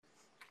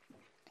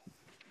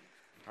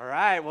All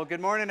right, well,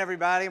 good morning,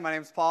 everybody. My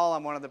name's Paul.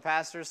 I'm one of the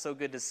pastors. So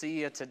good to see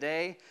you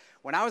today.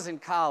 When I was in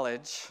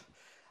college,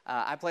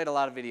 I played a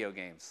lot of video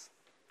games.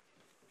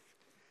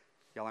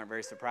 Y'all aren't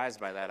very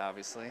surprised by that,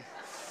 obviously.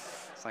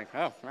 It's like,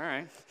 oh, all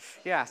right.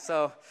 Yeah,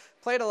 so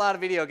played a lot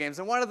of video games.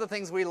 And one of the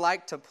things we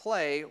liked to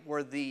play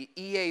were the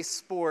EA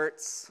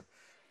Sports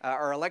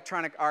or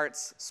Electronic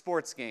Arts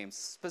sports games,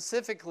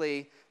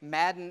 specifically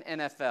Madden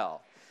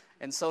NFL.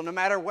 And so no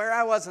matter where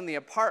I was in the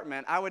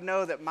apartment, I would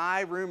know that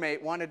my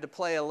roommate wanted to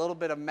play a little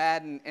bit of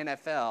Madden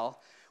NFL.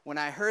 When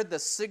I heard the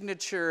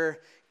signature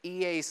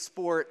EA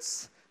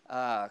Sports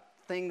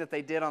thing that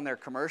they did on their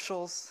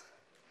commercials,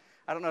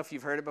 I don't know if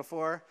you've heard it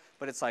before,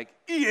 but it's like,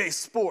 EA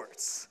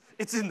Sports,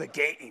 it's in the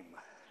game,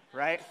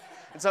 right?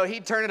 And so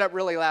he'd turn it up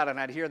really loud, and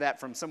I'd hear that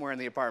from somewhere in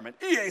the apartment.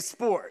 EA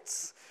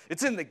Sports,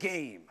 it's in the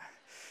game.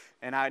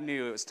 And I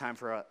knew it was time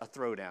for a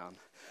throwdown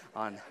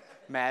on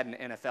Madden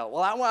NFL.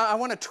 Well, I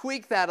want to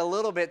tweak that a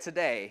little bit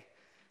today.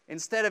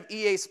 Instead of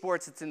EA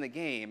Sports, it's in the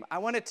game, I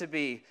want it to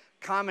be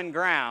Common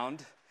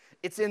Ground,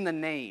 it's in the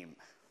name.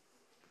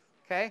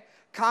 Okay?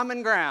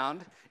 Common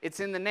Ground, it's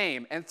in the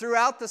name. And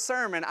throughout the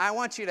sermon, I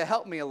want you to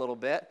help me a little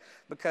bit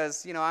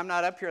because, you know, I'm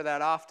not up here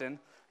that often,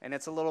 and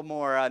it's a little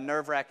more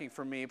nerve-wracking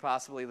for me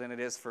possibly than it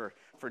is for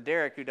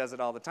Derek, who does it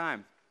all the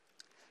time.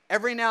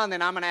 Every now and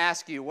then, I'm going to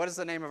ask you, what is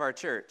the name of our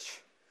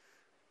church?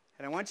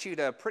 And I want you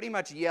to pretty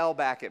much yell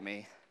back at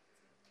me,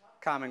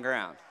 Common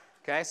Ground.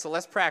 Okay, so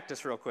let's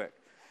practice real quick.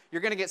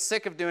 You're going to get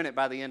sick of doing it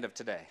by the end of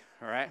today,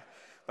 all right?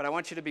 But I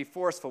want you to be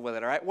forceful with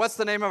it, all right? What's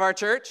the name of our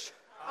church?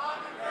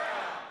 Common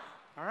Ground.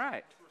 All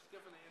right. We're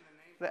skipping the in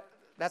the name part.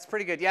 That's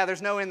pretty good. Yeah,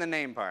 there's no in the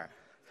name part.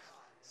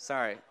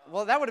 Sorry.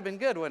 Well, that would have been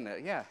good, wouldn't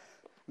it? Yeah.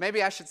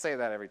 Maybe I should say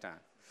that every time.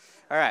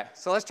 All right,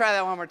 so let's try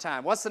that one more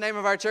time. What's the name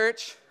of our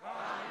church? Common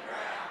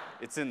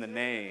Ground. It's in the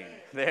name.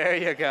 There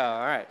you go.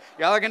 All right.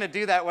 Y'all are going to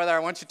do that whether I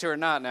want you to or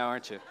not now,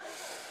 aren't you?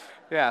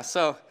 Yeah,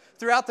 so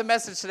throughout the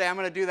message today, I'm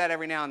going to do that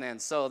every now and then.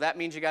 So that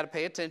means you got to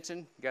pay attention.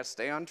 You got to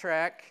stay on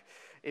track.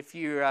 If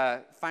you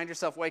find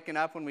yourself waking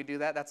up when we do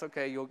that, that's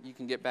okay. You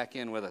can get back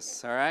in with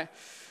us, all right?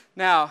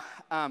 Now,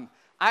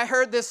 I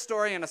heard this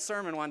story in a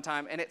sermon one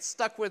time, and it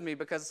stuck with me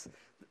because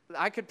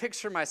I could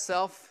picture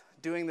myself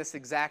doing this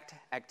exact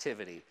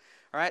activity,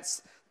 all right?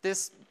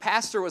 This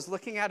pastor was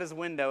looking out his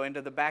window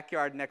into the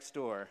backyard next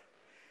door,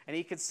 and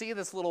he could see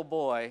this little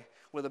boy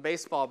with a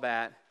baseball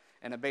bat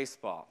and a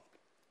baseball.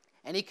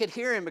 And he could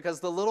hear him because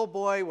the little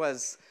boy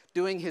was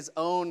doing his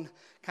own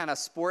kind of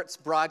sports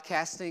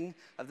broadcasting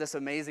of this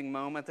amazing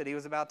moment that he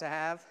was about to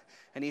have.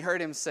 And he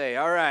heard him say,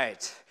 all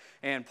right,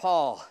 and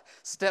Paul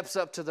steps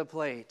up to the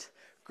plate,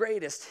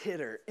 greatest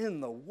hitter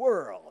in the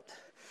world.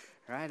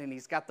 Right? And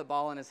he's got the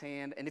ball in his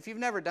hand. And if you've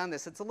never done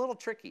this, it's a little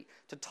tricky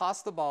to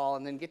toss the ball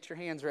and then get your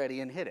hands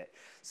ready and hit it.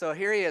 So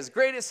here he is,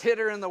 greatest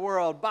hitter in the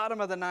world,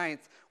 bottom of the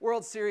ninth,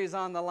 World Series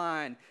on the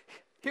line.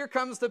 Here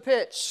comes the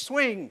pitch,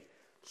 swing,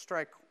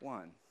 strike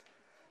one.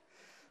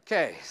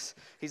 Okay,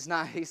 he's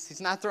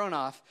not thrown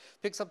off.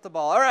 Picks up the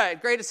ball. All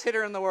right, greatest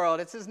hitter in the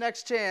world. It's his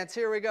next chance.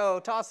 Here we go.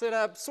 Toss it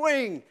up.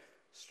 Swing.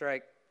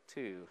 Strike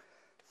two.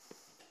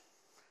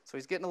 So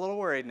he's getting a little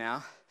worried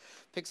now.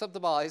 Picks up the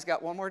ball. He's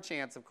got one more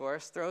chance, of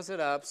course. Throws it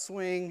up.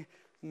 Swing.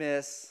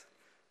 Miss.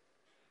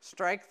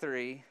 Strike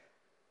three.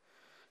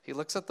 He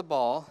looks at the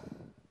ball.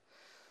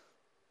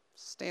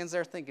 Stands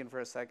there thinking for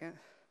a second.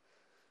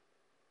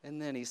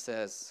 And then he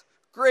says,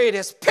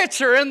 greatest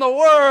pitcher in the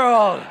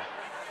world.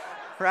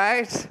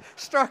 Right?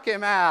 Struck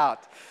him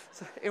out.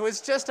 It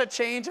was just a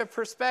change of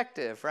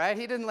perspective, right?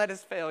 He didn't let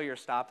his failure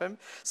stop him.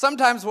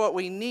 Sometimes what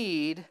we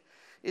need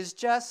is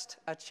just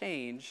a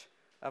change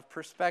of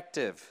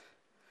perspective.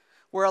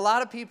 Where a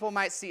lot of people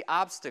might see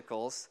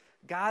obstacles,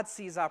 God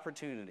sees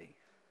opportunity.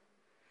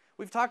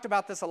 We've talked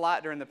about this a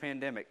lot during the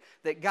pandemic,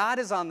 that God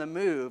is on the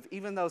move,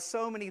 even though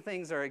so many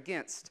things are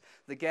against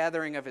the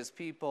gathering of his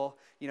people.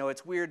 You know,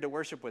 it's weird to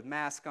worship with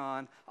masks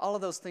on. All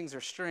of those things are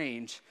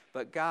strange,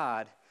 but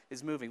God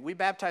is moving. We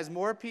baptized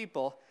more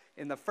people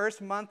in the first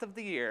month of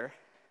the year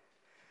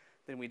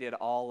than we did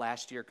all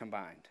last year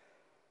combined.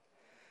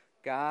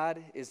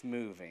 God is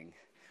moving.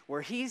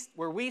 Where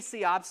we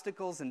see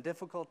obstacles and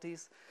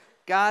difficulties,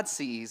 God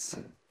sees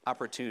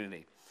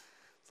opportunity.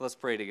 So let's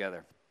pray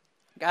together.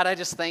 God, I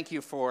just thank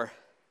you for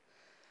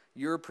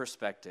your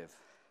perspective.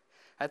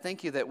 I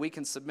thank you that we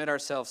can submit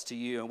ourselves to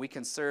you and we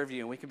can serve you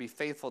and we can be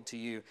faithful to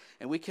you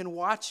and we can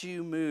watch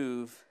you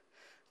move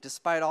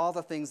despite all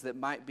the things that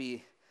might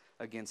be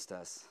against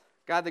us.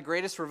 God, the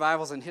greatest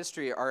revivals in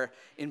history are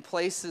in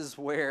places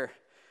where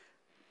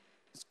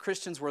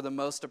Christians were the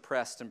most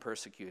oppressed and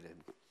persecuted.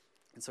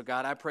 And so,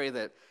 God, I pray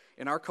that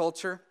in our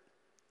culture,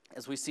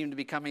 as we seem to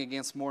be coming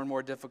against more and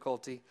more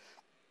difficulty,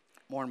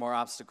 more and more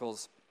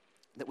obstacles,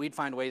 that we'd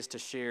find ways to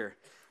share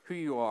who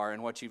you are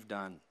and what you've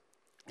done,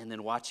 and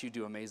then watch you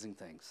do amazing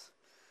things.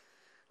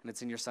 And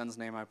it's in your Son's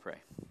name I pray.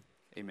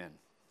 Amen.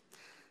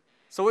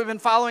 So we've been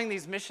following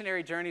these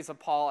missionary journeys of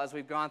Paul as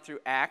we've gone through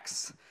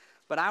Acts.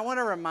 But I want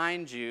to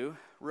remind you,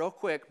 real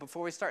quick,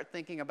 before we start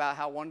thinking about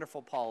how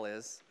wonderful Paul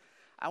is,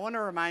 I want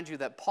to remind you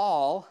that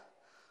Paul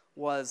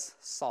was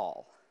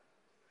Saul.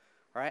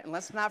 All right, and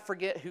let's not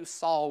forget who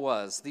Saul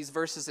was. These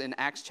verses in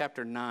Acts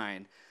chapter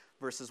 9,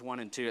 verses 1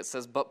 and 2, it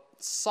says, "But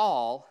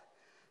Saul,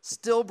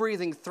 still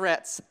breathing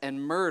threats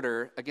and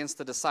murder against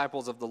the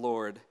disciples of the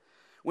Lord,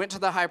 went to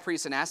the high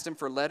priest and asked him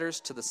for letters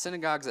to the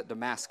synagogues at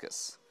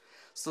Damascus,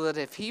 so that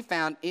if he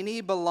found any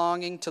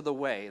belonging to the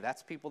way,"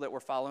 that's people that were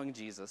following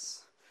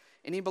Jesus,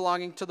 "any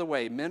belonging to the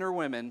way, men or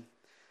women,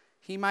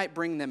 he might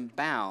bring them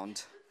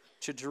bound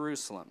to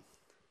Jerusalem."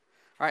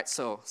 All right,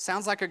 so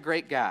sounds like a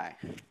great guy.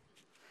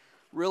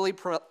 Really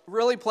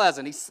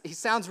pleasant. He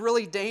sounds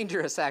really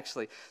dangerous,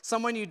 actually.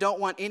 Someone you don't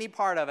want any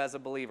part of as a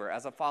believer,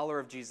 as a follower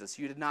of Jesus.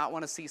 You did not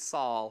want to see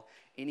Saul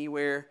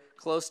anywhere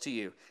close to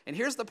you. And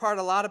here's the part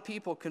a lot of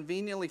people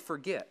conveniently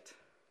forget.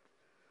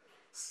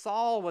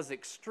 Saul was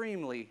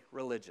extremely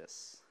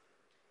religious.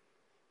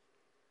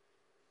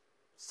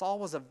 Saul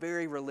was a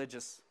very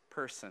religious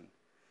person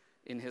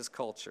in his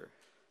culture.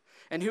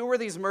 And who were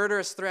these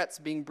murderous threats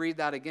being breathed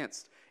out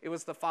against? It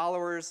was the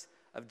followers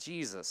of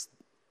Jesus,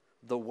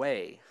 the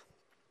way.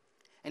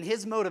 And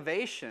his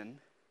motivation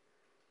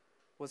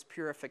was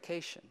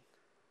purification.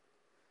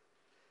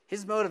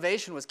 His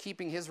motivation was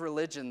keeping his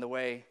religion the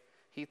way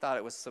he thought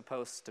it was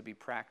supposed to be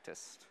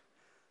practiced,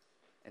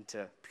 and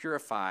to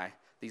purify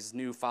these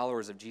new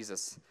followers of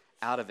Jesus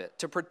out of it,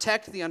 to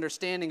protect the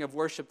understanding of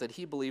worship that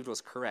he believed was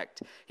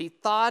correct. He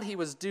thought he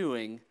was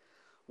doing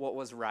what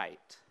was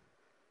right.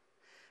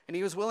 And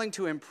he was willing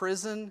to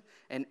imprison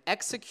and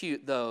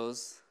execute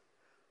those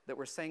that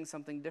were saying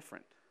something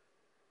different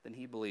than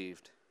he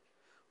believed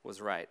was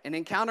right. An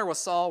encounter with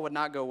Saul would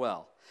not go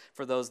well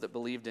for those that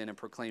believed in and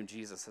proclaimed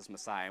Jesus as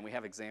Messiah. And we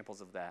have examples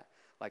of that,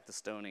 like the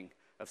stoning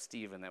of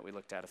Stephen that we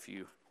looked at a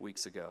few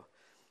weeks ago.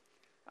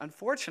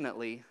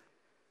 Unfortunately,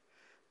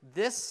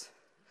 this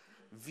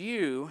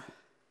view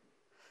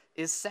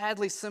is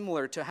sadly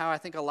similar to how I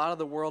think a lot of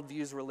the world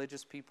views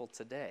religious people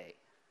today,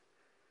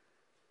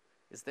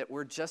 is that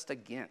we're just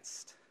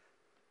against.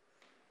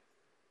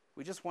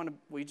 We just want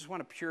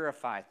to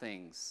purify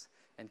things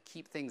and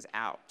keep things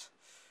out.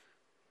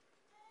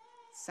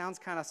 Sounds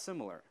kind of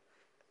similar.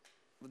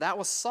 That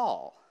was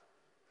Saul.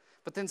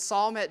 But then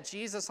Saul met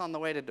Jesus on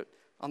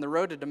the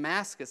road to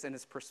Damascus, and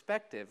his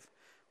perspective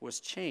was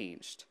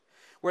changed.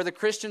 Where the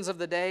Christians of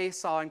the day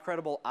saw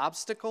incredible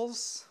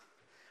obstacles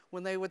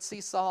when they would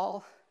see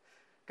Saul,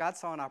 God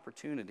saw an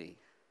opportunity.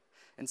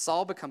 And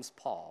Saul becomes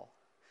Paul,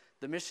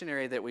 the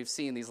missionary that we've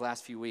seen these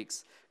last few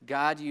weeks.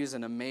 God used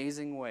in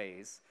amazing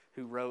ways,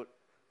 who wrote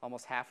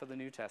almost half of the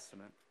New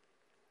Testament.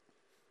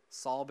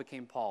 Saul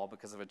became Paul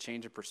because of a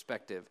change of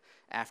perspective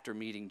after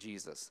meeting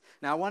Jesus.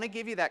 Now, I want to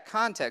give you that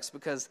context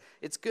because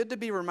it's good to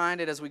be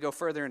reminded as we go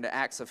further into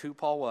Acts of who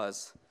Paul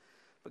was,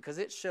 because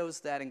it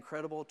shows that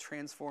incredible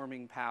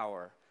transforming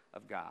power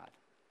of God.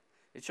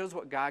 It shows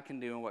what God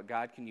can do and what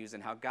God can use,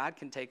 and how God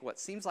can take what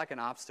seems like an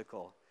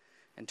obstacle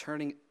and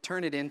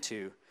turn it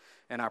into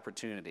an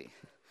opportunity.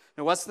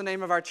 Now, what's the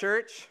name of our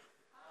church?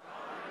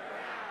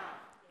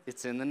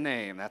 It's in the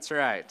name, that's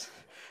right.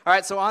 All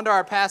right, so on to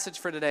our passage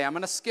for today. I'm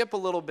going to skip a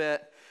little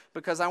bit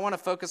because I want to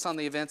focus on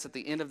the events at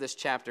the end of this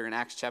chapter in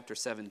Acts chapter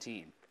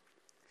 17.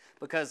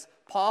 Because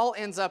Paul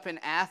ends up in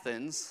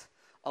Athens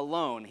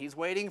alone. He's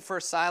waiting for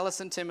Silas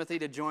and Timothy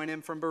to join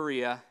him from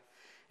Berea,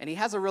 and he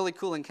has a really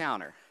cool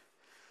encounter.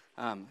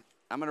 I'm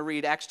going to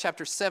read Acts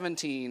chapter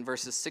 17,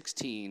 verses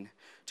 16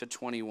 to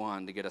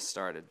 21 to get us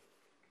started.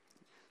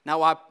 Now,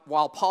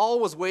 while Paul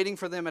was waiting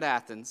for them at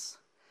Athens,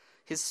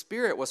 his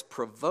spirit was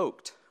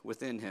provoked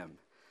within him,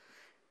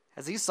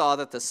 as he saw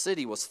that the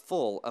city was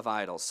full of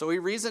idols. So he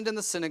reasoned in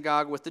the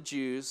synagogue with the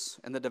Jews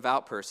and the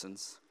devout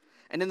persons,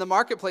 and in the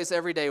marketplace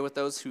every day with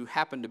those who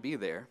happened to be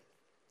there.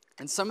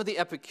 And some of the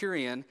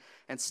Epicurean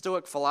and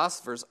Stoic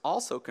philosophers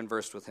also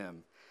conversed with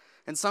him.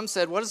 And some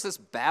said, "What does this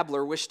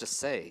babbler wish to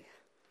say?"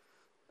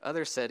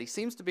 Others said, "He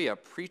seems to be a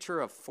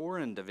preacher of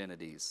foreign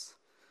divinities,"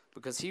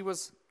 because he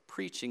was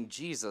preaching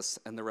Jesus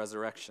and the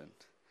resurrection.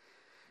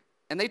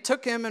 And they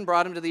took him and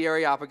brought him to the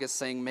Areopagus,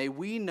 saying, "May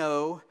we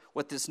know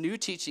what this new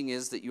teaching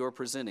is that you are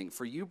presenting,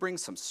 for you bring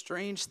some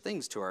strange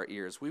things to our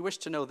ears. We wish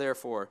to know,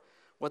 therefore,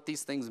 what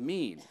these things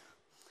mean."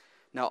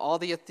 Now all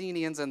the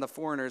Athenians and the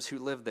foreigners who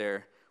lived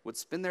there would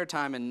spend their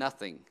time in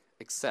nothing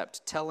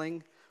except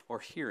telling or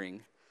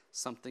hearing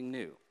something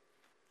new.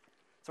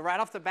 So right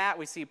off the bat,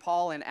 we see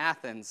Paul in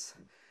Athens,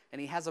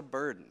 and he has a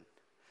burden.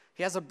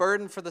 He has a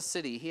burden for the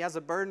city. He has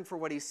a burden for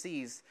what he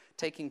sees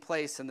taking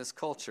place in this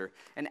culture.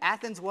 And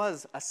Athens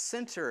was a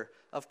center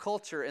of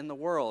culture in the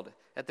world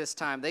at this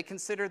time. They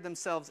considered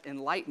themselves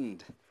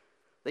enlightened.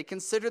 They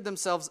considered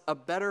themselves a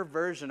better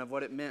version of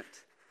what it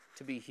meant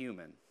to be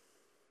human.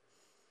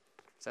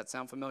 Does that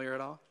sound familiar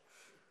at all?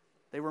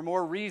 They were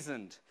more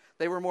reasoned.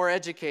 They were more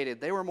educated.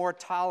 They were more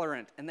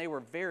tolerant, and they were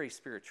very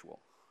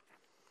spiritual.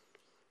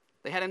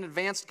 They had an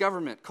advanced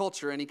government,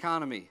 culture, and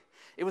economy.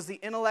 It was the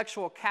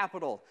intellectual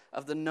capital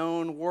of the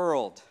known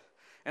world.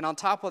 And on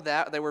top of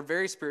that, they were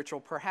very spiritual,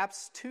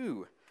 perhaps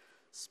too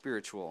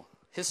spiritual.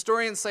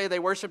 Historians say they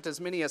worshipped as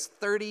many as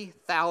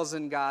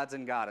 30,000 gods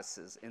and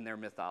goddesses in their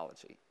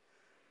mythology.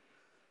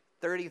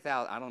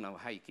 30,000, I don't know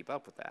how you keep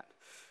up with that.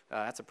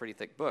 That's a pretty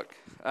thick book.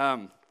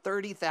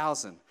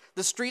 30,000.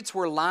 The streets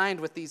were lined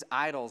with these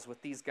idols,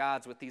 with these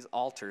gods, with these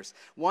altars.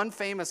 One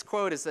famous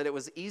quote is that it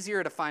was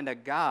easier to find a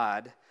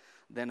god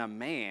than a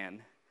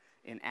man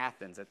in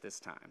Athens at this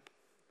time.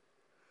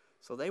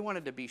 So they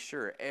wanted to be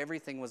sure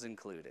everything was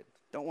included.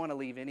 Don't want to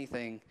leave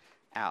anything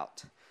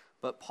out.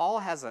 But Paul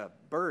has a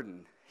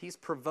burden. He's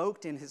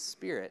provoked in his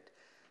spirit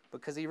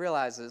because he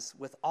realizes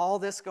with all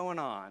this going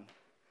on,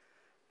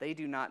 they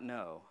do not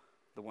know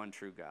the one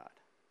true God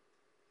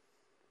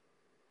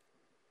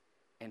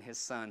and his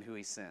Son who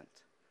he sent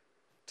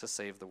to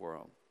save the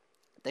world.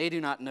 They do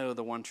not know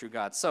the one true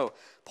God. So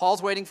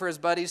Paul's waiting for his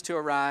buddies to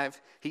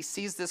arrive. He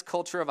sees this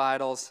culture of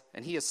idols,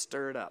 and he is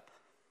stirred up.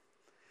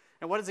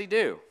 And what does he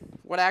do?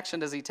 What action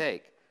does he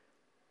take?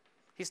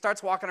 He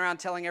starts walking around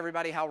telling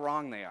everybody how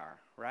wrong they are,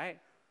 right?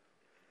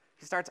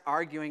 He starts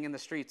arguing in the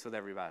streets with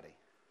everybody.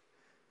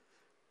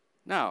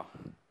 No.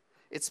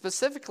 It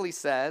specifically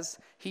says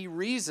he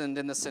reasoned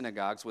in the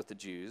synagogues with the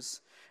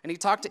Jews, and he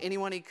talked to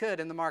anyone he could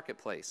in the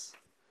marketplace.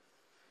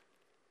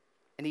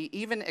 And he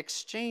even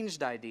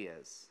exchanged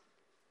ideas.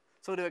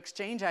 So to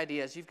exchange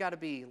ideas, you've got to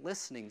be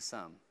listening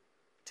some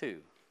too,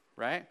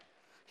 right?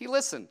 He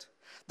listened.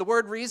 The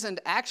word reasoned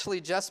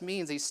actually just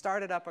means he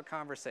started up a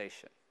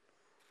conversation.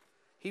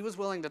 He was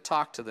willing to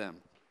talk to them.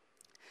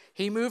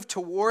 He moved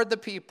toward the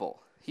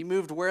people. He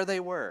moved where they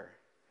were.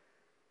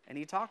 And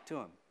he talked to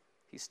them.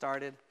 He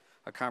started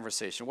a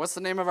conversation. What's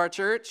the name of our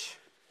church?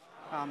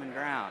 Common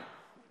Ground.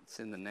 It's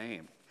in the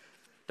name.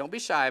 Don't be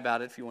shy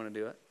about it if you want to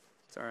do it.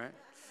 It's all right.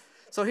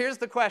 So here's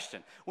the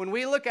question. When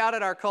we look out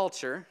at our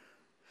culture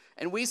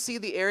and we see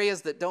the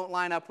areas that don't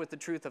line up with the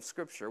truth of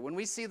Scripture, when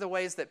we see the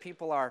ways that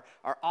people are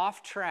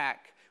off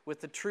track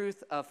with the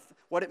truth of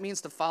what it means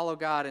to follow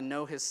God and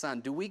know his Son,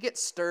 do we get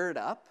stirred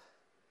up?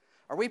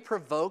 Are we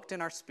provoked in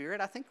our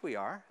spirit? I think we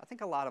are. I think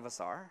a lot of us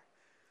are.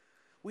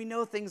 We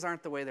know things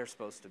aren't the way they're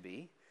supposed to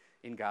be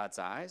in God's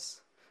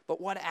eyes,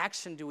 but what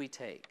action do we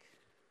take?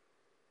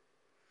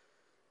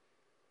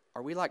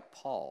 Are we like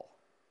Paul?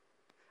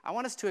 I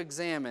want us to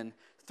examine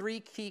 3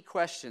 key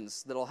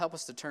questions that will help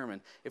us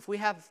determine if we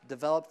have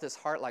developed this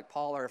heart like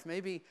Paul or if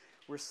maybe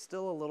we're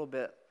still a little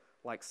bit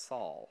like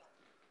Saul.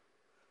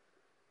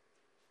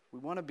 We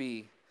want to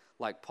be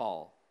like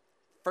Paul.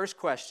 First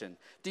question,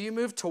 do you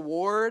move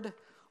toward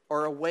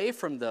or away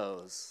from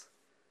those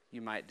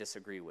you might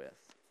disagree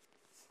with?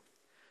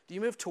 Do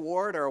you move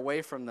toward or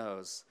away from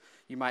those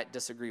you might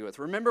disagree with?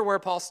 Remember where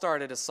Paul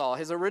started as Saul.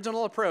 His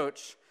original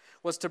approach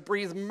was to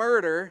breathe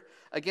murder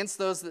against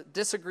those that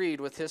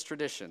disagreed with his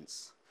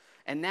traditions.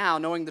 And now,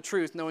 knowing the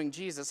truth, knowing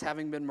Jesus,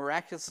 having been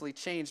miraculously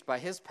changed by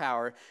his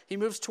power, he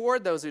moves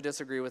toward those who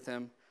disagree with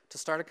him to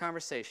start a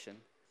conversation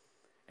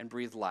and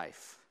breathe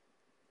life.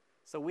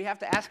 So we have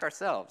to ask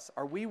ourselves,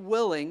 are we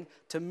willing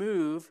to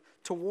move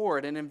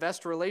toward and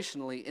invest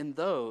relationally in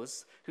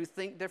those who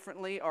think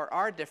differently or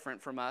are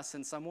different from us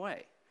in some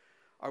way?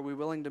 Are we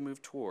willing to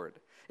move toward?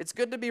 It's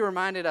good to be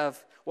reminded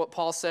of what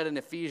Paul said in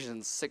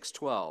Ephesians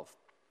 6:12.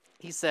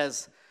 He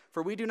says,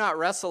 "For we do not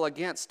wrestle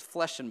against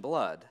flesh and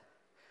blood,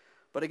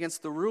 but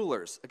against the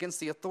rulers, against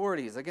the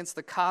authorities, against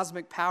the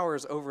cosmic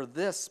powers over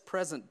this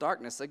present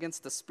darkness,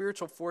 against the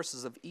spiritual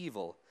forces of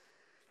evil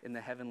in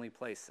the heavenly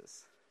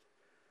places."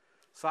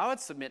 So I would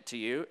submit to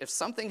you, if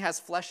something has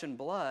flesh and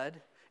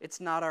blood, it's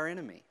not our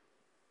enemy.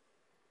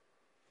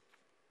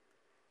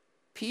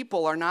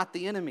 People are not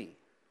the enemy.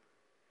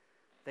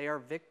 They are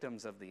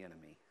victims of the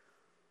enemy.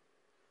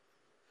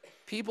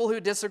 People who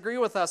disagree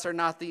with us are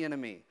not the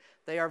enemy.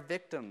 They are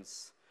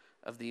victims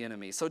of the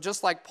enemy. So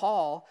just like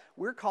Paul,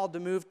 we're called to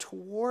move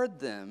toward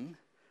them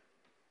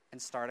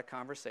and start a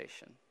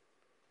conversation.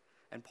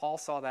 And Paul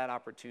saw that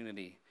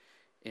opportunity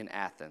in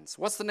Athens.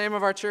 What's the name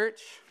of our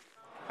church?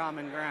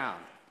 Common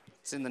Ground.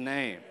 It's in the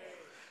name.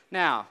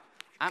 Now,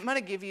 I'm going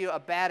to give you a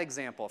bad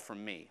example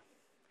from me,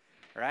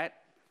 right?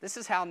 This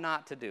is how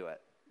not to do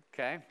it,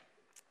 okay?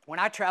 When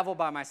I travel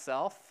by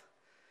myself,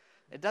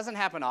 it doesn't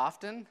happen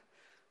often,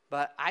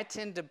 but I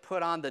tend to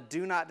put on the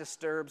do not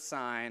disturb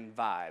sign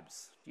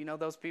vibes. You know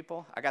those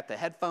people? I got the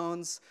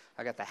headphones,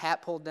 I got the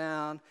hat pulled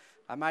down,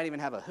 I might even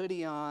have a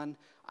hoodie on.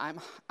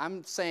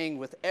 I'm saying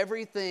with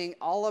everything,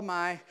 all of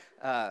my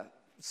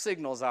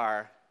signals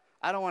are,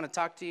 I don't want to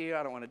talk to you,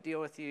 I don't want to deal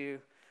with you,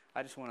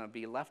 I just want to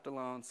be left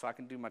alone so I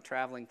can do my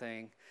traveling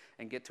thing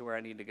and get to where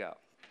I need to go.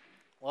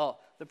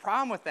 Well, the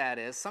problem with that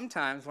is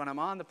sometimes when I'm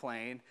on the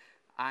plane,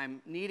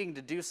 I'm needing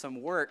to do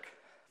some work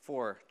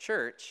for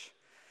church.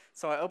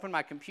 So I open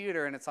my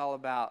computer and it's all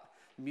about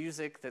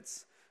music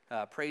that's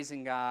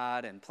praising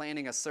God and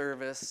planning a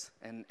service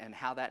and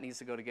how that needs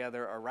to go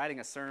together, or writing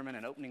a sermon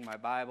and opening my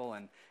Bible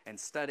and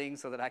studying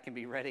so that I can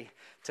be ready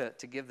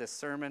to give this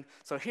sermon.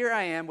 So here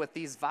I am with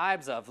these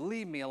vibes of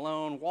leave me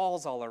alone,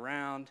 walls all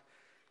around,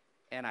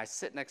 and I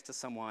sit next to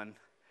someone,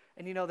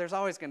 and you know, there's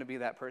always going to be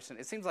that person.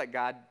 It seems like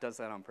God does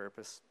that on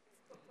purpose.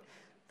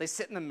 They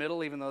sit in the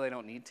middle even though they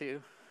don't need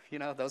to, you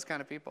know, those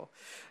kind of people.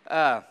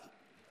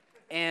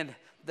 And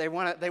they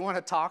want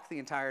to talk the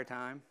entire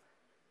time.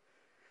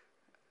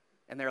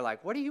 And they're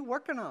like, what are you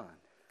working on?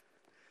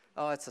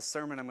 Oh, it's a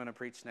sermon I'm going to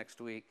preach next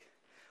week.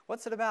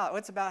 What's it about?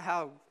 It's about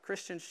how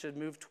Christians should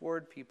move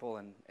toward people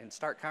and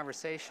start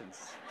conversations.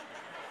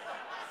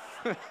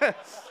 Oh,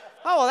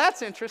 well,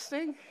 that's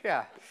interesting.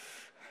 Yeah.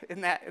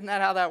 Isn't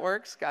that how that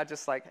works? God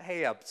just like,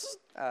 hey,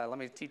 let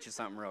me teach you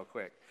something real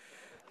quick.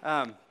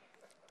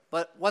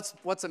 But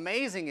what's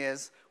amazing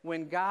is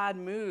when God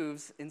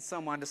moves in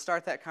someone to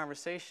start that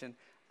conversation,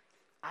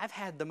 I've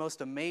had the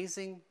most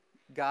amazing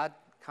God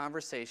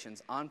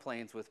conversations on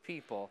planes with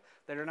people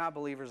that are not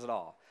believers at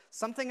all.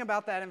 Something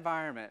about that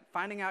environment,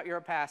 finding out you're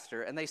a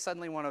pastor, and they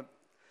suddenly want to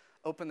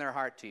open their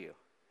heart to you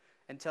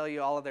and tell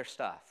you all of their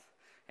stuff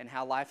and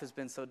how life has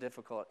been so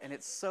difficult. And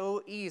it's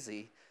so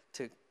easy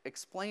to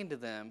explain to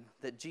them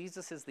that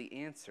Jesus is the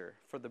answer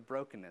for the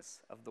brokenness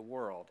of the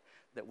world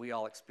that we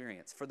all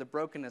experience, for the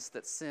brokenness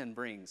that sin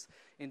brings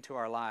into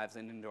our lives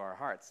and into our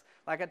hearts.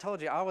 Like I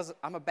told you,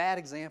 I'm a bad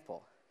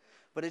example,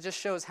 but it just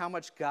shows how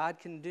much God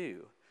can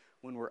do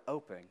when we're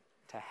open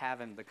to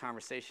having the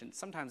conversation,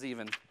 sometimes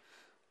even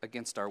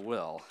against our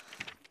will,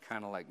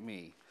 kind of like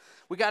me.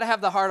 We got to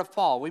have the heart of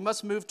Paul. We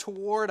must move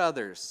toward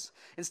others.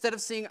 Instead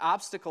of seeing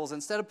obstacles,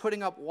 instead of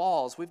putting up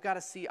walls, we've got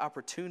to see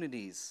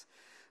opportunities,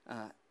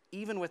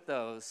 even with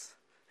those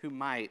who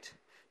might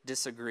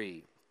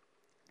disagree.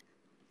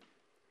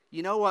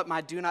 You know what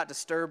my do not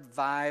disturb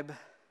vibe,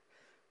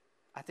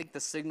 I think the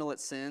signal it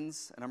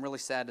sends, and I'm really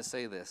sad to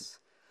say this,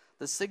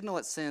 the signal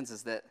it sends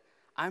is that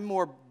I'm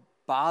more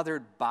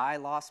bothered by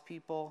lost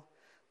people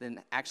than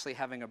actually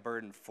having a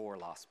burden for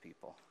lost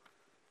people.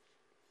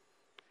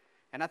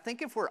 And I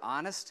think if we're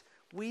honest,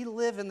 we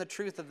live in the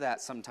truth of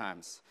that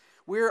sometimes.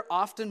 We're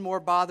often more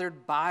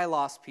bothered by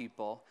lost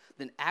people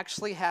than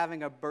actually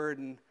having a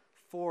burden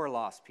for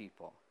lost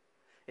people.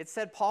 It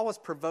said Paul was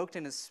provoked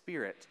in his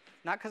spirit,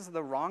 not because of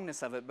the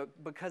wrongness of it,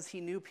 but because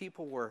he knew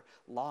people were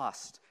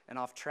lost and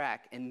off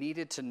track and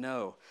needed to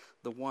know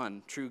the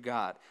one true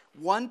God.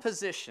 One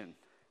position,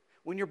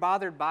 when you're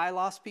bothered by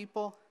lost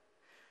people,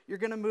 you're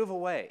going to move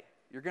away.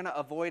 You're going to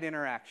avoid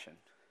interaction.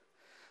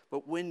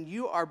 But when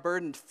you are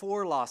burdened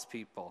for lost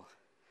people,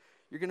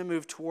 you're going to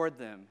move toward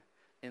them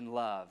in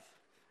love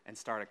and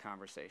start a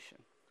conversation.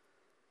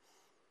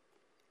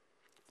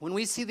 When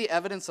we see the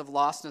evidence of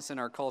lostness in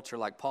our culture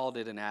like Paul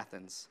did in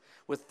Athens,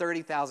 with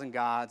 30,000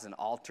 gods and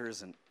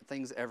altars and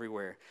things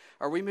everywhere,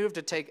 are we moved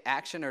to take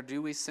action, or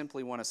do we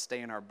simply want to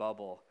stay in our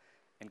bubble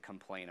and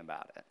complain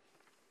about it?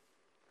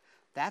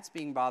 That's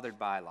being bothered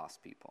by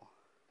lost people.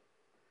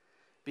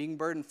 Being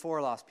burdened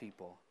for lost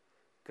people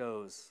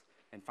goes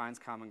and finds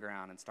common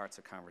ground and starts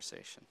a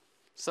conversation.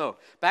 So,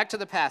 back to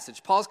the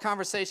passage. Paul's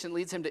conversation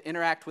leads him to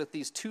interact with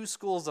these two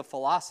schools of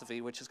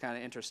philosophy, which is kind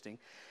of interesting.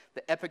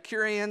 The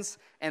Epicureans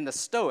and the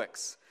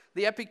Stoics.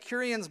 The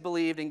Epicureans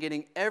believed in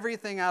getting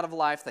everything out of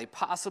life they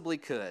possibly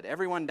could.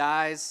 Everyone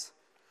dies.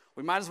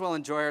 We might as well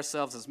enjoy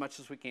ourselves as much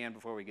as we can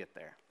before we get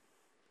there.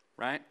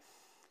 Right?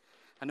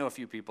 I know a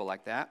few people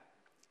like that.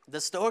 The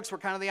Stoics were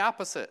kind of the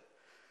opposite.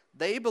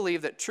 They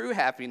believed that true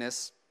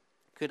happiness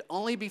could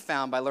only be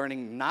found by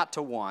learning not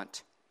to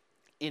want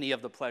any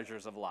of the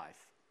pleasures of life.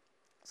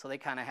 So they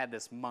kind of had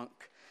this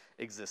monk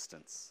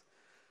existence.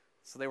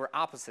 So they were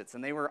opposites,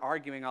 and they were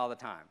arguing all the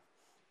time.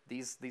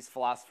 These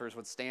philosophers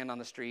would stand on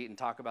the street and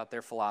talk about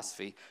their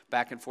philosophy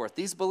back and forth.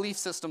 These belief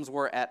systems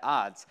were at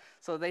odds.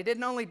 So they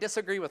didn't only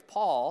disagree with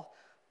Paul,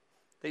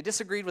 they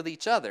disagreed with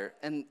each other.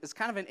 And it's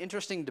kind of an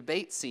interesting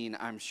debate scene,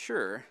 I'm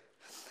sure.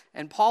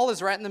 And Paul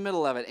is right in the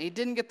middle of it. And he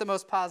didn't get the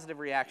most positive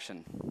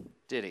reaction,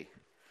 did he?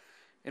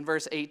 In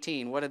verse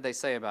 18, what did they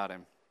say about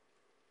him?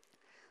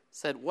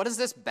 Said, "What does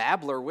this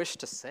babbler wish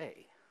to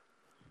say?"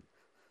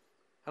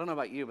 I don't know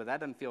about you, but that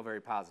doesn't feel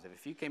very positive.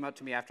 If you came up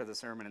to me after the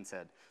sermon and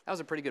said, "That was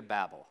a pretty good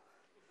babble,"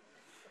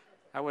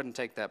 I wouldn't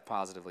take that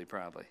positively,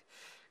 probably.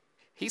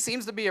 He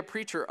seems to be a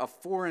preacher of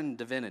foreign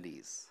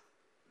divinities.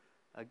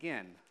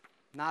 Again,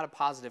 not a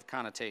positive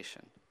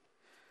connotation.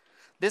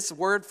 This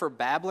word for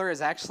babbler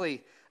is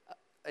actually,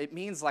 it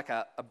means like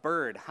a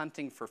bird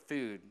hunting for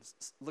food,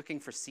 looking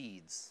for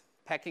seeds,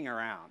 pecking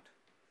around.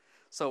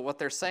 So what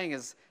they're saying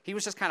is he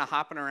was just kind of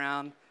hopping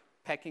around,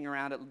 pecking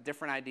around at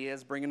different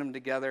ideas, bringing them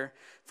together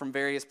from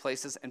various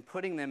places and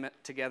putting them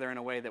together in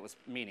a way that was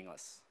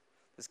meaningless.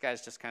 This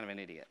guy's just kind of an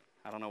idiot.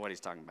 I don't know what he's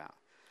talking about.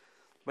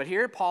 But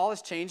here Paul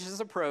has changed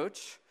his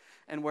approach,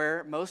 and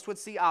where most would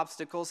see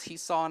obstacles, he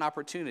saw an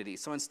opportunity.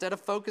 So instead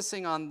of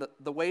focusing on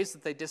the ways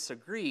that they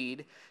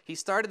disagreed, he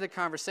started the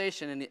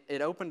conversation, and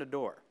it opened a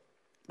door.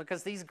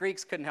 Because these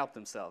Greeks couldn't help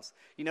themselves.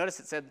 You notice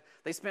it said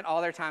they spent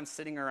all their time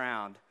sitting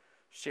around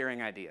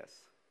sharing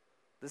ideas.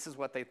 This is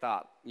what they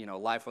thought,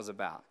 life was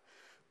about.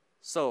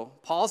 So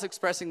Paul's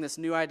expressing this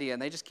new idea,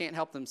 and they just can't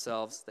help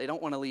themselves. They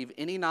don't want to leave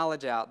any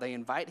knowledge out. They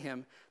invite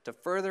him to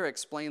further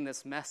explain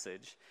this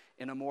message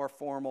in a more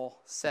formal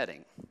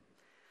setting.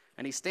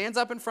 And he stands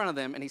up in front of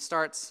them, and he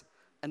starts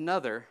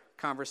another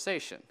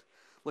conversation.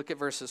 Look at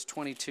verses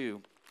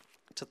 22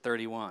 to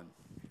 31.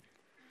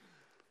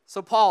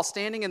 So Paul,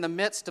 standing in the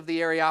midst of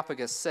the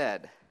Areopagus,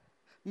 said,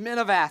 "Men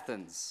of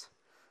Athens,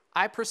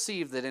 I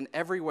perceive that in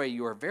every way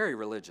you are very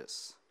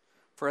religious.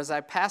 For as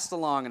I passed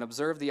along and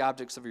observed the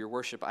objects of your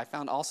worship, I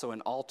found also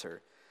an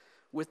altar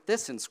with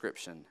this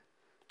inscription,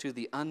 to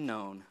the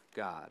unknown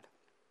God.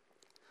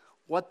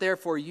 What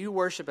therefore you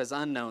worship as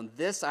unknown,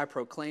 this I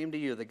proclaim to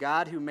you. The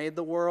God who made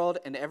the world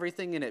and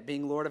everything in it,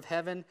 being Lord of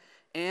heaven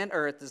and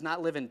earth, does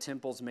not live in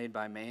temples made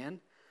by man,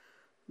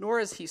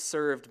 nor is he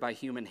served by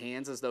human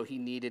hands as though he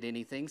needed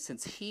anything,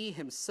 since he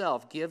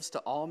himself gives to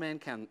all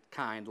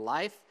mankind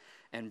life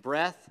and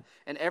breath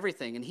and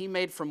everything. And he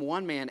made from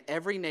one man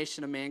every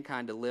nation of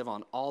mankind to live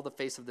on all the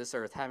face of this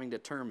earth, having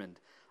determined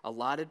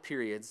allotted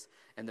periods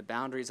and the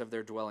boundaries of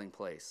their dwelling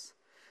place,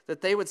 that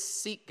they would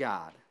seek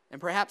God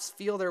and perhaps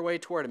feel their way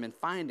toward him and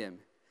find him.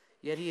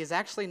 Yet he is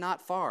actually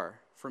not far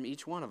from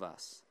each one of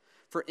us.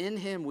 For in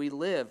him we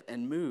live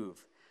and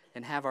move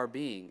and have our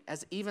being,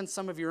 as even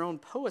some of your own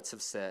poets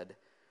have said,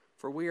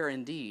 for we are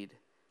indeed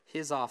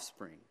his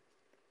offspring.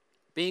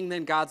 Being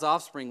then God's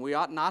offspring, we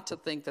ought not to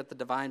think that the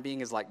divine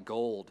being is like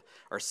gold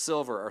or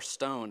silver or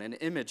stone, an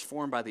image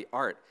formed by the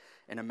art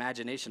and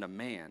imagination of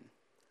man.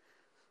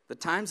 The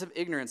times of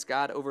ignorance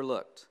God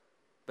overlooked,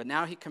 but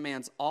now he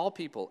commands all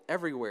people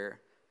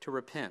everywhere to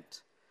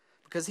repent,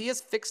 because he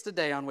has fixed a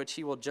day on which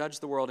he will judge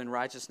the world in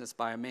righteousness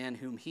by a man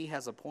whom he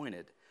has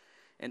appointed.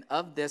 And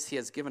of this he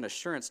has given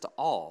assurance to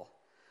all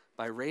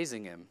by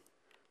raising him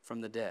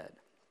from the dead.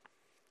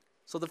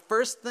 So the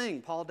first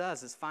thing Paul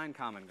does is find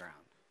common ground.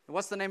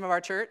 What's the name of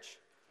our church?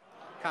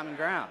 Common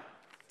ground.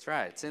 That's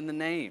right. It's in the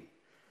name.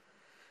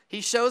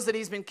 He shows that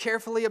he's been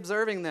carefully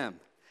observing them.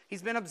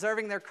 He's been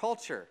observing their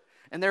culture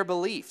and their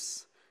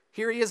beliefs.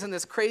 Here he is in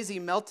this crazy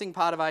melting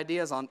pot of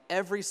ideas on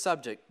every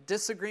subject.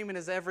 Disagreement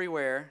is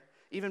everywhere,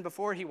 even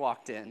before he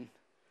walked in.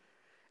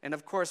 And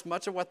of course,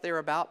 much of what they're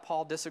about,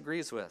 Paul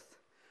disagrees with.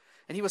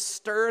 And he was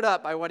stirred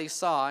up by what he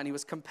saw, and he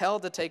was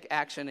compelled to take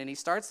action, and he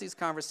starts these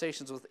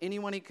conversations with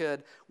anyone he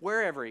could,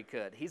 wherever he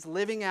could. He's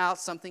living out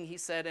something he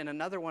said in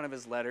another one of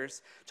his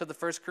letters to the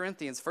 1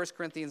 Corinthians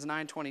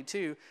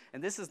 9:22,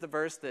 and this is the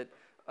verse that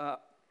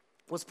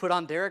was put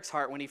on Derek's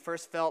heart when he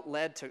first felt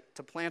led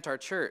to plant our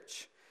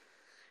church.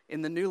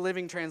 In the New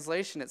Living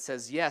Translation, it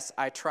says, "Yes,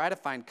 I try to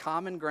find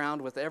common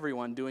ground with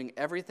everyone, doing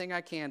everything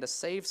I can to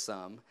save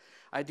some.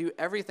 I do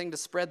everything to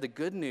spread the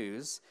good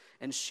news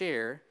and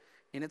share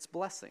in its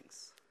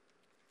blessings."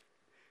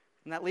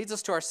 And that leads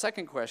us to our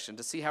second question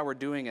to see how we're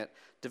doing at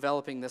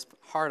developing this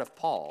heart of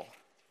Paul.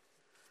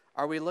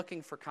 Are we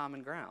looking for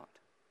common ground?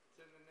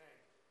 It's in the name.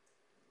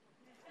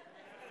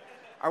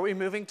 Are we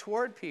moving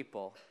toward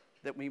people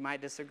that we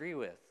might disagree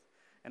with?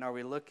 And are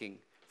we looking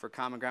for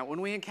common ground?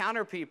 When we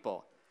encounter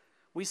people,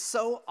 we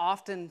so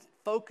often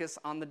focus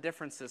on the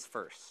differences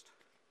first,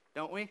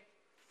 don't we?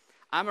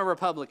 I'm a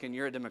Republican,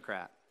 you're a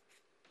Democrat.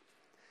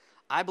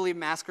 I believe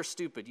masks are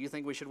stupid. You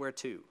think we should wear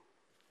two.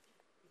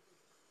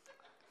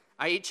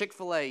 I eat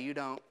Chick-fil-A, you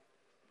don't.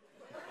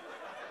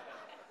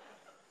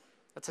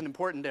 That's an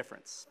important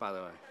difference, by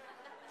the way.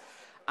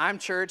 I'm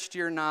churched,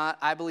 you're not.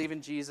 I believe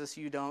in Jesus,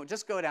 you don't.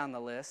 Just go down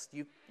the list.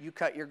 You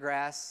cut your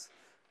grass,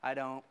 I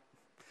don't.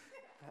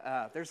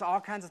 There's all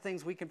kinds of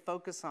things we can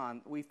focus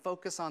on. We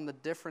focus on the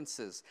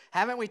differences.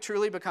 Haven't we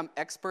truly become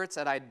experts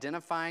at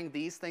identifying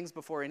these things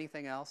before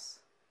anything else?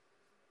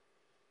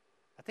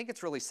 I think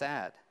it's really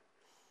sad.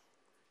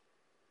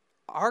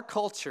 Our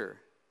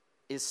culture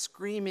is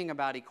screaming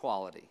about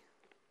equality,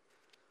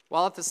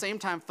 while at the same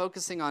time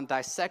focusing on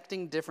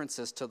dissecting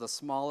differences to the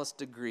smallest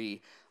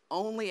degree,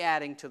 only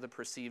adding to the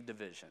perceived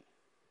division.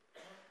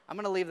 I'm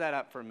going to leave that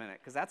up for a minute,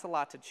 because that's a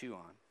lot to chew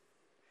on.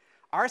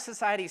 Our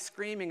society is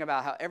screaming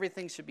about how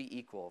everything should be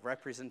equal.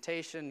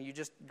 Representation, you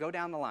just go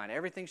down the line.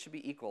 Everything should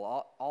be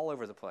equal all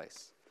over the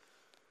place.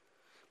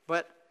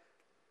 But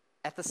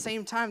at the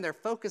same time, they're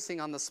focusing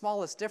on the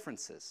smallest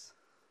differences,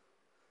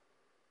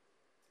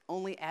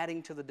 only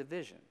adding to the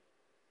division.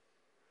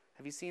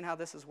 Have you seen how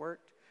this has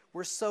worked?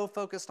 We're so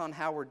focused on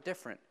how we're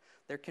different,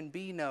 there can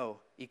be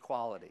no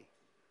equality.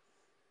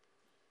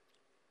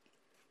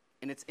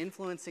 And it's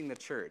influencing the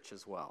church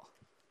as well.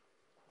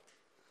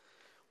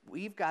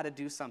 We've got to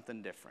do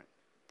something different.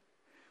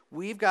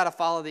 We've got to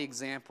follow the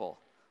example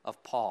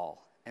of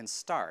Paul and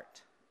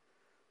start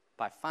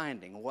by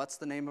finding, what's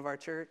the name of our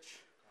church?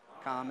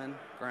 Common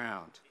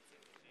ground.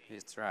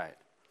 That's right.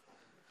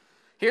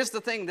 Here's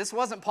the thing, this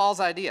wasn't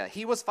Paul's idea.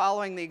 He was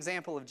following the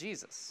example of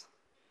Jesus.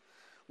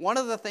 One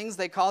of the things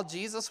they called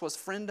Jesus was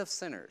friend of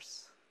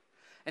sinners.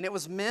 And it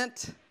was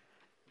meant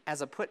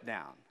as a put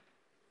down.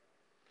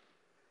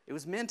 It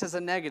was meant as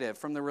a negative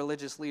from the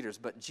religious leaders,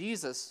 but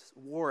Jesus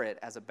wore it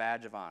as a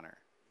badge of honor.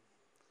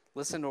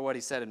 Listen to what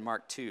he said in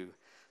Mark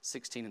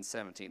 2:16 and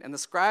 17. "And the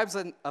scribes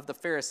of the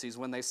Pharisees,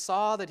 when they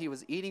saw that he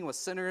was eating with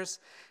sinners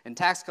and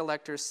tax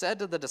collectors, said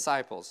to the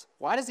disciples,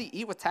 'Why does he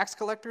eat with tax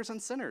collectors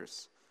and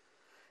sinners?'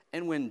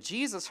 And when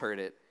Jesus heard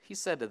it, he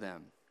said to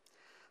them,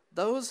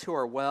 'Those who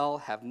are well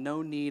have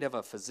no need of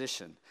a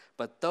physician,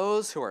 but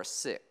those who are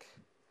sick.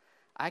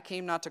 I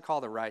came not to call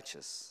the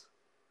righteous,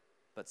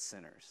 but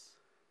sinners.'"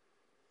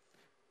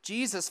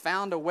 Jesus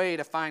found a way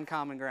to find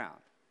common ground.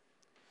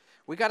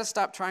 We got to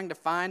stop trying to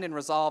find and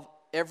resolve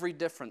every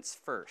difference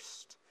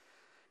first.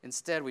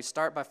 Instead, we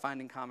start by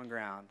finding common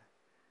ground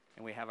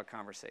and we have a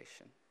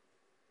conversation.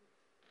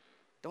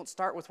 Don't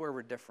start with where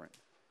we're different.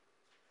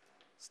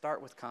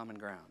 Start with common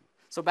ground.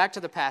 So back to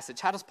the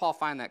passage. How does Paul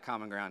find that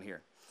common ground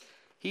here?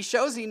 He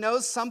shows he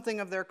knows something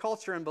of their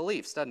culture and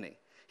beliefs, doesn't he?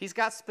 He's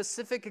got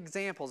specific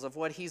examples of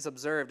what he's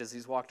observed as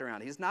he's walked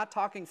around. He's not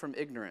talking from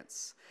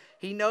ignorance.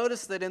 He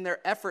noticed that in their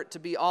effort to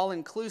be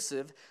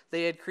all-inclusive,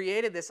 they had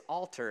created this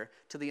altar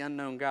to the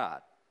unknown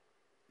God.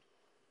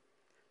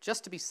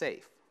 Just to be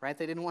safe, right?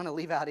 They didn't want to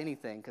leave out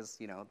anything because,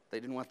 they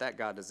didn't want that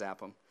God to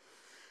zap them.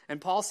 And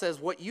Paul says,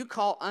 what you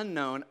call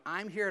unknown,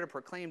 I'm here to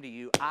proclaim to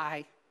you,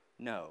 I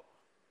know.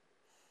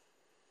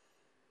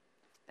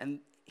 And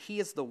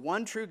he is the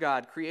one true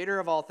God, creator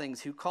of all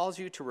things, who calls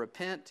you to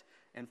repent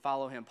and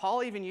follow him.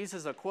 Paul even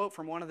uses a quote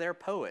from one of their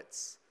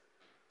poets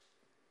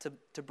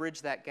to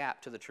bridge that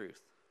gap to the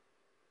truth.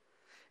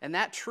 And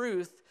that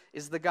truth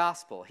is the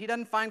gospel. He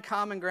doesn't find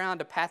common ground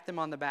to pat them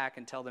on the back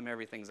and tell them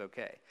everything's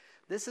okay.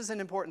 This is an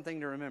important thing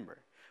to remember.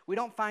 We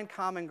don't find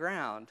common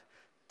ground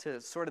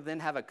to sort of then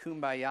have a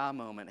kumbaya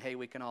moment. Hey,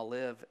 we can all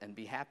live and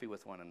be happy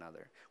with one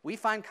another. We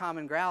find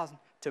common ground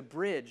to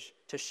bridge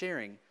to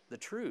sharing the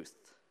truth.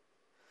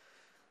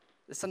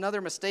 It's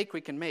another mistake we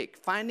can make.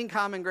 Finding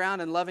common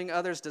ground and loving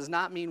others does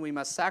not mean we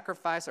must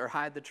sacrifice or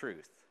hide the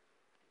truth.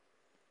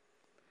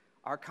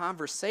 Our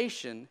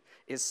conversation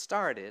is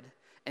started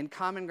and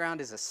common ground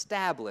is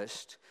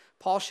established.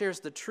 Paul shares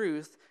the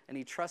truth and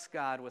he trusts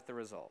God with the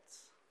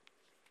results.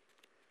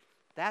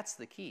 That's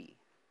the key.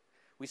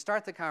 We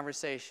start the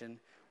conversation,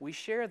 we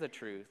share the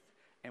truth,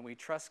 and we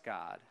trust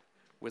God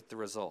with the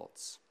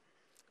results.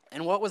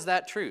 And what was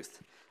that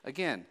truth?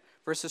 Again,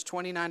 verses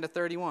 29 to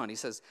 31, he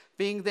says,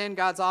 being then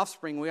God's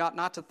offspring, we ought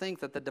not to think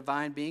that the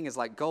divine being is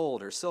like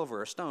gold or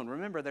silver or stone.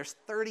 Remember, there's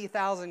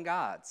 30,000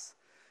 gods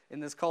in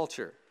this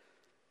culture.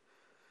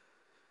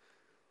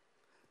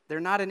 They're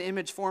not an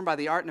image formed by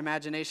the art and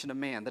imagination of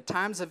man. The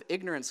times of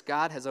ignorance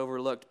God has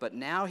overlooked, but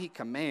now he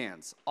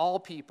commands all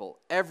people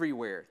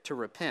everywhere to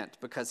repent,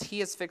 because he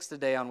has fixed a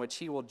day on which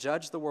he will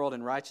judge the world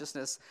in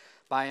righteousness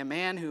by a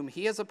man whom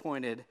he has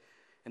appointed,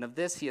 and of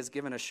this he has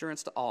given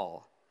assurance to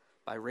all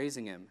by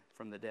raising him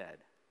from the dead.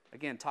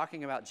 Again,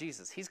 talking about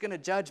Jesus. He's going to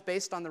judge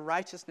based on the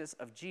righteousness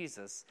of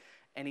Jesus,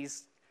 and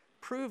he's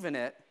proven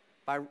it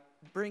by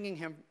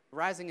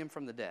rising him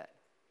from the dead.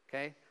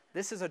 Okay?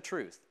 This is a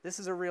truth. This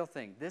is a real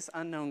thing. This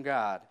unknown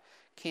God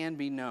can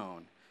be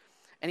known.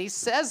 And he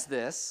says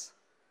this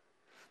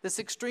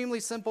extremely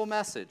simple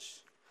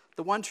message.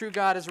 The one true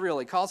God is real.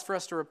 He calls for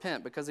us to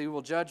repent because he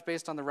will judge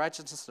based on the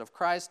righteousness of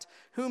Christ,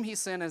 whom he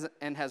sent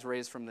and has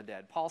raised from the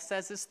dead. Paul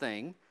says this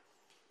thing,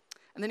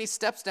 and then he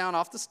steps down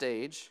off the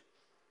stage,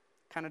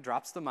 kind of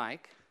drops the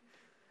mic,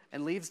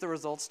 and leaves the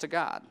results to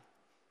God.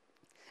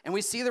 And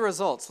we see the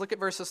results. Look at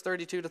verses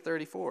 32 to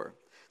 34.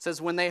 It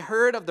says, when they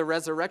heard of the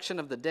resurrection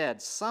of the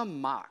dead,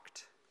 some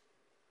mocked.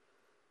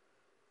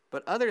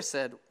 But others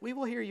said, we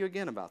will hear you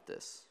again about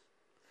this.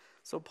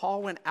 So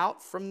Paul went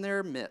out from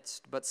their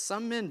midst, but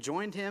some men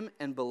joined him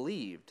and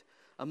believed,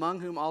 among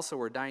whom also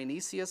were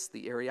Dionysius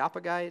the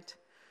Areopagite,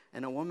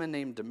 and a woman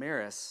named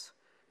Damaris,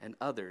 and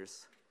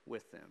others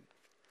with them.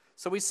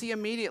 So we see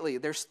immediately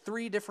there's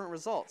 3 different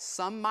results.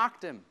 Some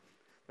mocked him.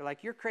 They're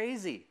like, you're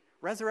crazy.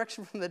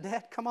 Resurrection from the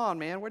dead? Come on,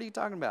 man. What are you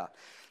talking about?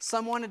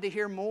 Some wanted to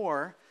hear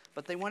more,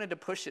 but they wanted to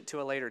push it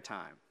to a later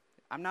time.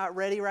 I'm not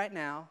ready right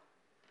now,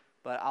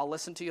 but I'll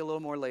listen to you a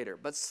little more later.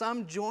 But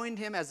some joined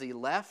him as he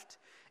left,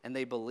 and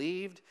they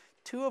believed,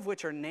 2 of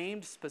which are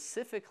named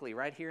specifically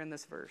right here in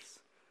this verse,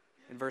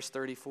 in verse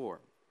 34.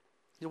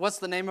 What's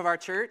the name of our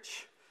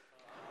church?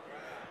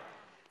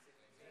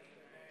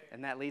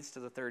 And that leads to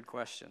the third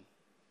question.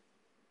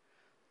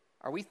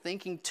 Are we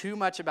thinking too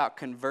much about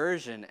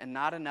conversion and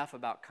not enough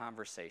about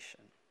conversation?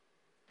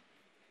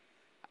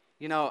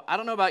 I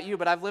don't know about you,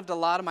 but I've lived a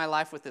lot of my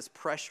life with this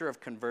pressure of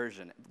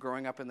conversion.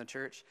 Growing up in the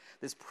church,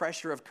 this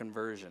pressure of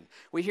conversion.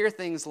 We hear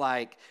things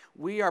like,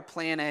 we are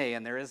plan A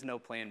and there is no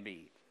plan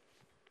B.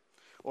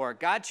 Or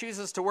God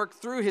chooses to work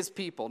through his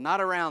people,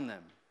 not around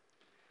them.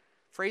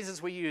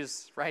 Phrases we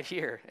use right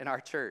here in our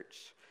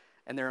church.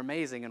 And they're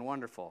amazing and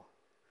wonderful.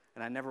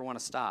 And I never want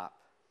to stop.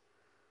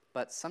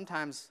 But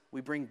sometimes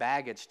we bring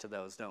baggage to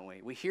those, don't we?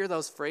 We hear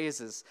those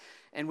phrases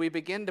and we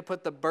begin to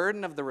put the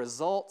burden of the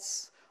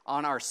results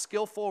on our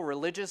skillful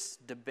religious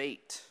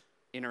debate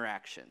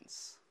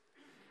interactions.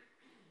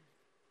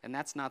 And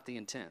that's not the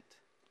intent.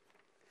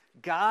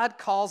 God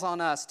calls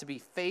on us to be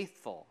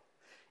faithful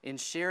in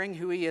sharing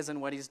who he is and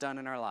what he's done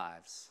in our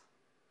lives.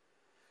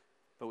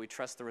 But we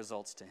trust the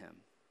results to him.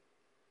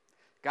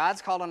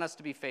 God's called on us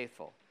to be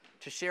faithful,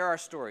 to share our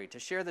story, to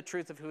share the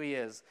truth of who he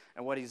is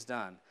and what he's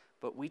done.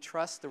 But we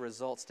trust the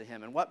results to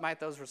him. And what might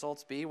those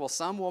results be? Well,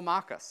 some will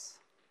mock us.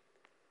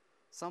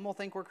 Some will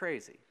think we're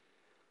crazy,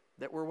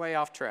 that we're way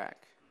off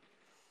track.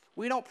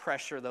 We don't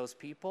pressure those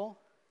people.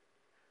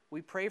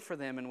 We pray for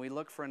them and we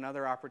look for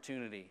another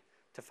opportunity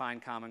to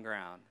find common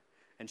ground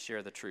and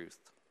share the truth.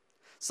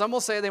 Some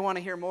will say they want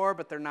to hear more,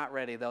 but they're not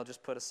ready. They'll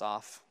just put us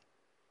off.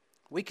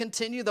 We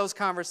continue those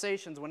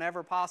conversations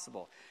whenever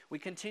possible. We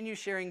continue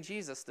sharing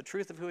Jesus, the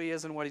truth of who he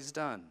is and what he's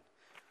done.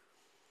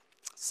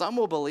 Some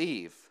will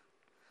believe,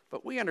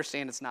 but we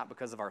understand it's not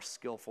because of our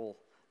skillful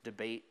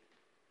debate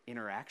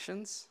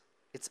interactions.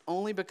 It's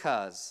only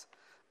because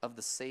of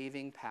the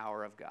saving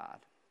power of God.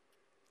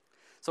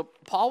 So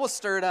Paul was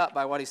stirred up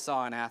by what he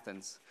saw in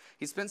Athens.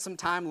 He spent some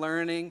time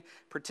learning,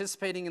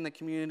 participating in the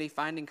community,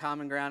 finding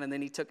common ground, and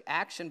then he took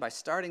action by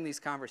starting these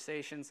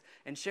conversations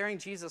and sharing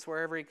Jesus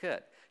wherever he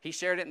could. He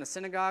shared it in the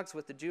synagogues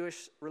with the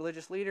Jewish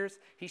religious leaders.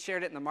 He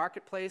shared it in the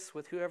marketplace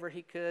with whoever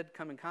he could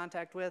come in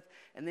contact with.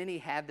 And then he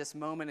had this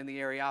moment in the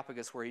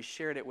Areopagus where he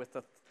shared it with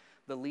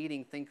the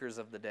leading thinkers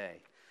of the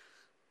day,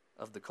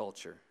 of the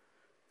culture.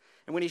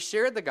 And when he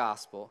shared the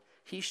gospel,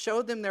 he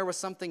showed them there was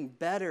something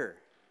better.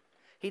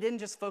 He didn't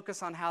just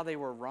focus on how they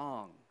were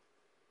wrong.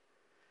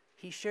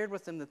 He shared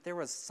with them that there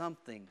was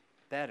something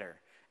better,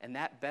 and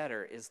that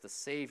better is the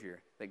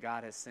Savior that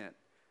God has sent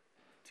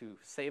to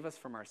save us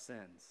from our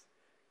sins,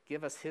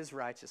 give us his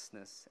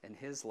righteousness and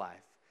his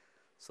life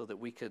so that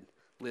we could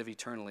live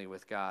eternally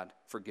with God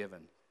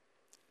forgiven.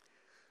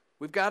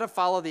 We've got to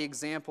follow the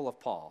example of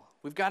Paul.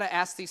 We've got to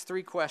ask these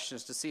 3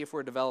 questions to see if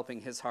we're developing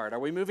his heart. Are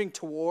we moving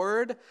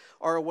toward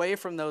or away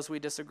from those we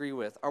disagree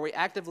with? Are we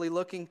actively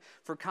looking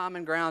for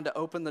common ground to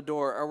open the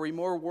door? Are we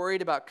more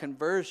worried about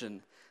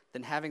conversion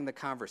than having the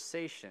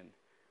conversation?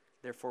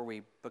 Therefore,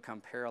 we become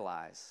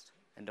paralyzed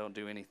and don't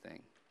do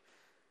anything.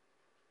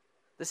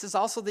 This is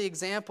also the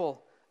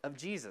example of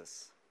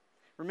Jesus.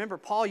 Remember,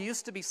 Paul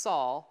used to be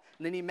Saul,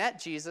 and then he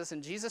met Jesus,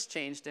 and Jesus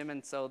changed him,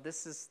 and so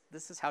this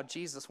is how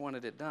Jesus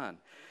wanted it done.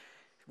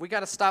 We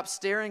got to stop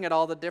staring at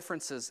all the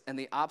differences and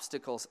the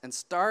obstacles and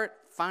start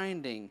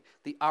finding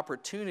the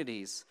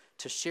opportunities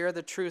to share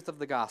the truth of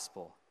the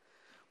gospel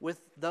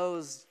with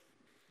those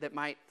that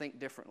might think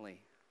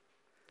differently,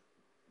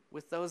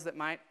 with those that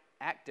might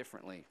act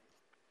differently,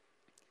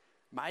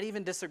 might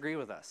even disagree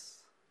with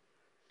us.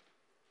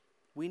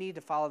 We need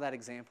to follow that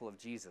example of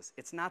Jesus.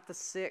 It's not the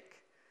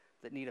sick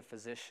that need a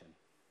physician.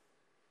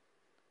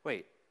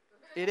 Wait,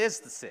 it is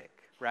the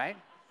sick, right?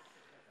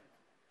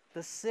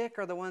 The sick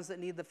are the ones that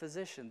need the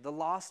physician. The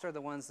lost are the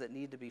ones that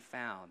need to be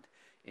found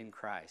in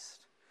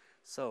Christ.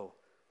 So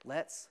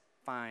let's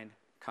find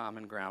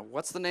common ground.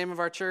 What's the name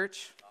of our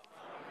church?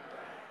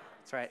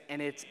 That's right,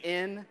 and it's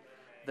in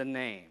the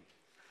name.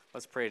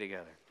 Let's pray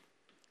together.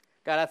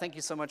 God, I thank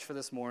you so much for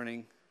this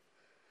morning.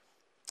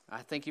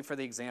 I thank you for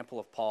the example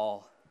of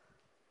Paul.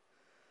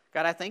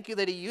 God, I thank you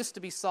that he used to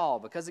be Saul,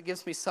 because it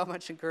gives me so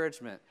much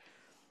encouragement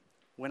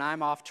when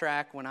I'm off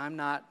track, when I'm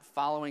not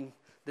following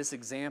this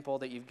example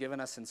that you've given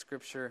us in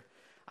Scripture.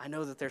 I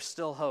know that there's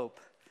still hope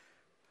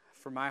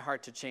for my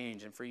heart to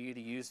change and for you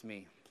to use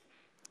me.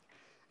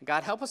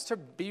 God, help us to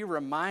be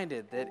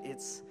reminded that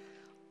it's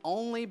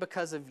only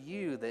because of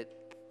you that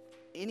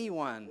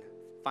anyone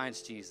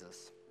finds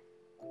Jesus.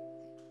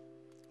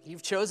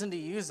 You've chosen to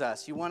use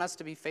us. You want us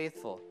to be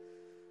faithful.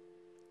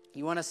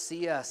 You want to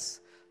see us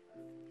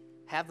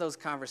have those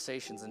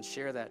conversations and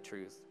share that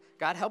truth.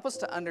 God, help us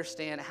to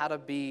understand how to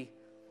be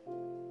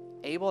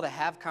able to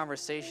have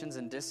conversations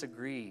and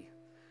disagree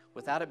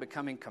without it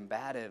becoming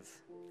combative.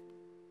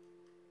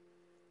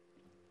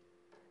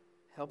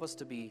 Help us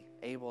to be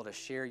able to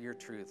share your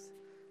truth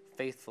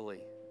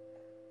faithfully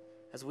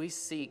as we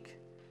seek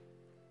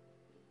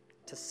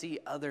to see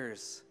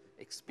others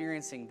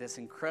experiencing this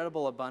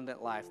incredible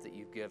abundant life that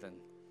you've given.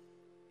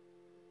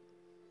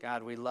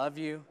 God, we love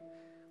you.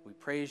 We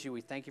praise you.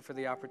 We thank you for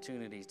the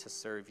opportunity to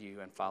serve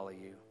you and follow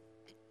you.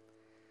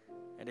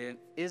 And it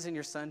is in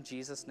your Son,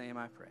 Jesus' name,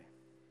 I pray.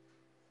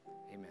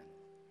 Amen.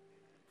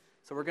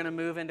 So we're going to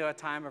move into a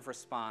time of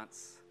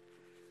response.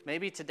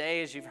 Maybe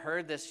today, as you've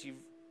heard this,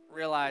 you've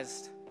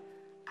realized,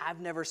 I've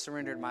never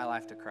surrendered my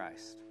life to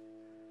Christ.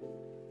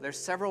 There's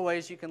several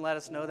ways you can let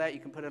us know that. You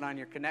can put it on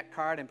your Connect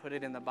card and put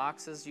it in the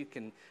boxes. You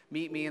can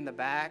meet me in the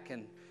back,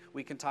 and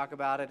we can talk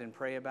about it and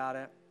pray about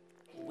it.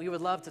 We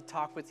would love to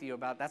talk with you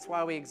about it. That's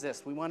why we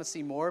exist. We want to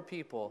see more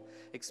people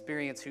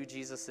experience who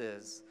Jesus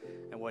is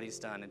and what he's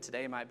done. And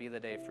today might be the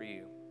day for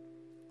you.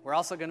 We're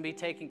also going to be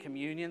taking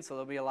communion, so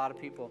there'll be a lot of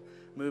people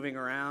moving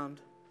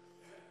around.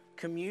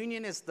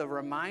 Communion is the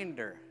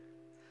reminder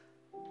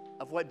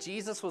of what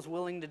Jesus was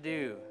willing to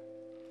do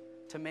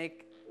to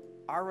make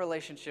our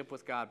relationship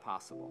with God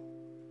possible.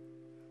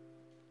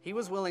 He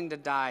was willing to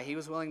die. He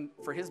was willing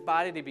for his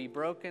body to be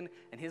broken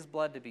and his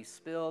blood to be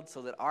spilled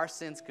so that our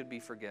sins could be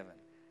forgiven.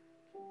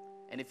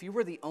 And if you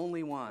were the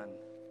only one,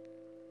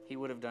 he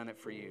would have done it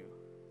for you.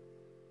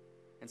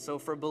 And so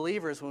for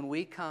believers, when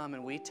we come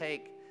and we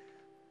take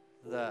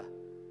the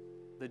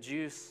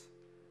juice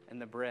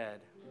and the bread,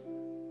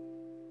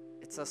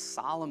 it's a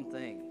solemn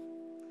thing.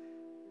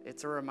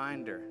 It's a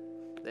reminder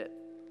that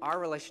our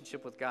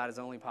relationship with God is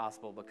only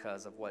possible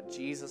because of what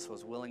Jesus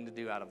was willing to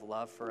do out of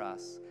love for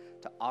us,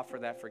 to offer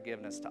that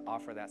forgiveness, to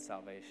offer that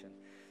salvation.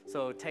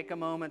 So take a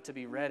moment to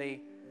be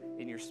ready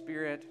in your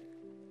spirit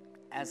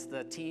as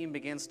the team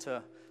begins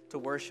to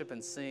worship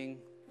and sing.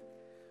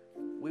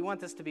 We want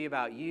this to be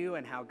about you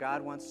and how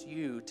God wants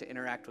you to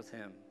interact with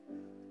him.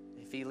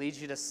 If he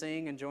leads you to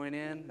sing and join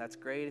in, that's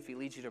great. If he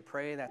leads you to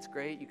pray, that's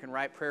great. You can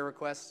write prayer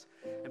requests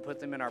and put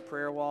them in our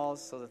prayer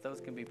walls so that those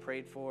can be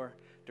prayed for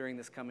during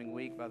this coming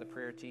week by the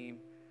prayer team.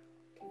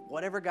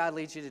 Whatever God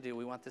leads you to do,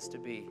 we want this to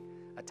be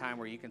a time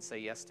where you can say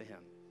yes to him.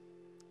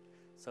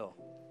 So,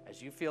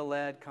 as you feel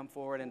led, come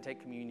forward and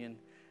take communion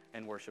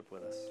and worship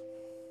with us.